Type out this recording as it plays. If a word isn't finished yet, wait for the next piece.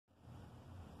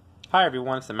Hi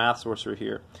everyone, it's the Math Sorcerer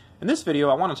here. In this video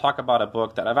I want to talk about a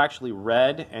book that I've actually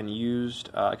read and used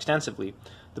extensively.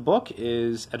 The book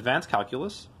is Advanced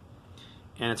Calculus,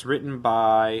 and it's written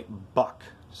by Buck.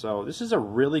 So this is a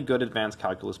really good advanced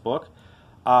calculus book.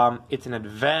 It's an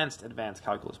advanced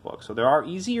calculus book. So there are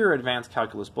easier advanced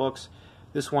calculus books.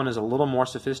 This one is a little more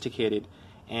sophisticated,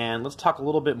 and let's talk a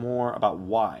little bit more about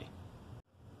why.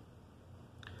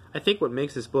 I think what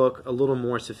makes this book a little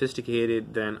more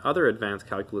sophisticated than other advanced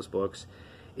calculus books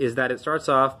is that it starts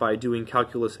off by doing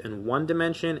calculus in one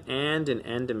dimension and in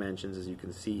n dimensions, as you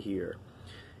can see here,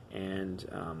 and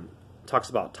talks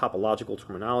about topological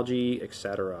terminology,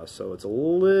 etc. So it's a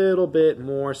little bit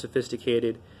more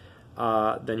sophisticated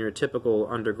than your typical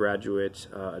undergraduate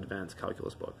advanced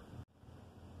calculus book.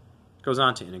 It goes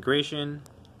on to integration,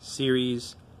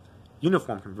 series,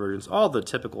 uniform convergence, all the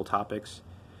typical topics,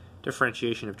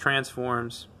 differentiation of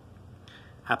transforms,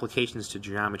 applications to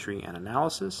geometry and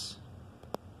analysis,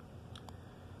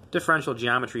 differential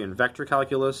geometry and vector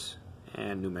calculus,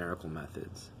 and numerical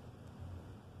methods.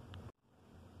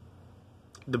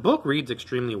 The book reads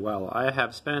extremely well. I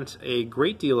have spent a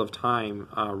great deal of time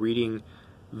reading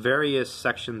various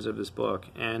sections of this book,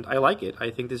 and I like it.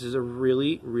 I think this is a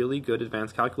really, really good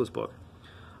advanced calculus book.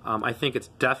 I think it's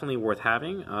definitely worth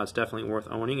having. It's definitely worth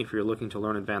owning if you're looking to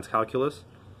learn advanced calculus.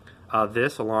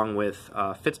 This, along with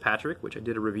Fitzpatrick, which I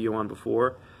did a review on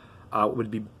before,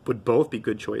 would both be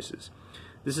good choices.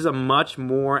 This is a much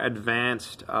more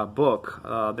advanced book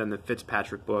than the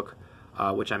Fitzpatrick book,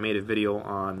 which I made a video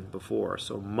on before,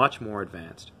 so much more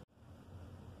advanced.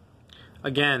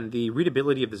 Again, the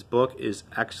readability of this book is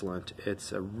excellent.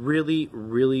 It's a really,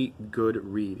 really good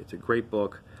read. It's a great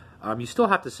book. You still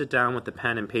have to sit down with a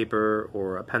pen and paper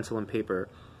or a pencil and paper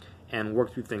and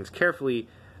work through things carefully,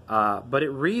 but it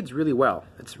reads really well.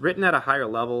 It's written at a higher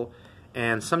level,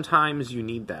 and sometimes you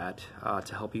need that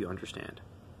to help you understand.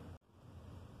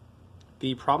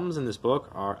 The problems in this book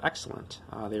are excellent.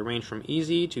 They range from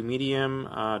easy to medium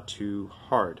to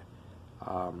hard.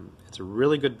 It's a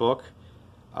really good book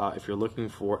if you're looking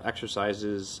for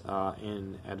exercises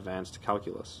in advanced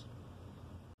calculus.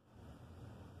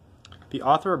 The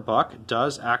author, Buck,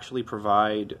 does actually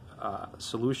provide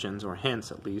solutions, or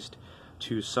hints at least,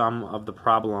 to some of the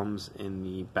problems in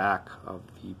the back of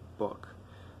the book.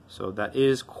 So that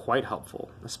is quite helpful,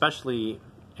 especially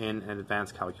in an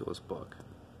advanced calculus book.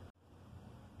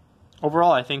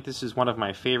 Overall, I think this is one of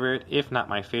my favorite, if not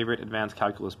my favorite, advanced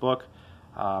calculus book.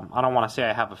 I don't want to say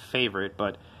I have a favorite,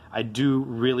 but I do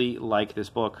really like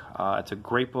this book. It's a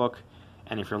great book,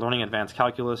 and if you're learning advanced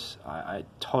calculus, I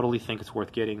totally think it's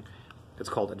worth getting. It's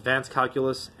called Advanced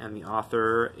Calculus, and the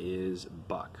author is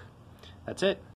Buck. That's it.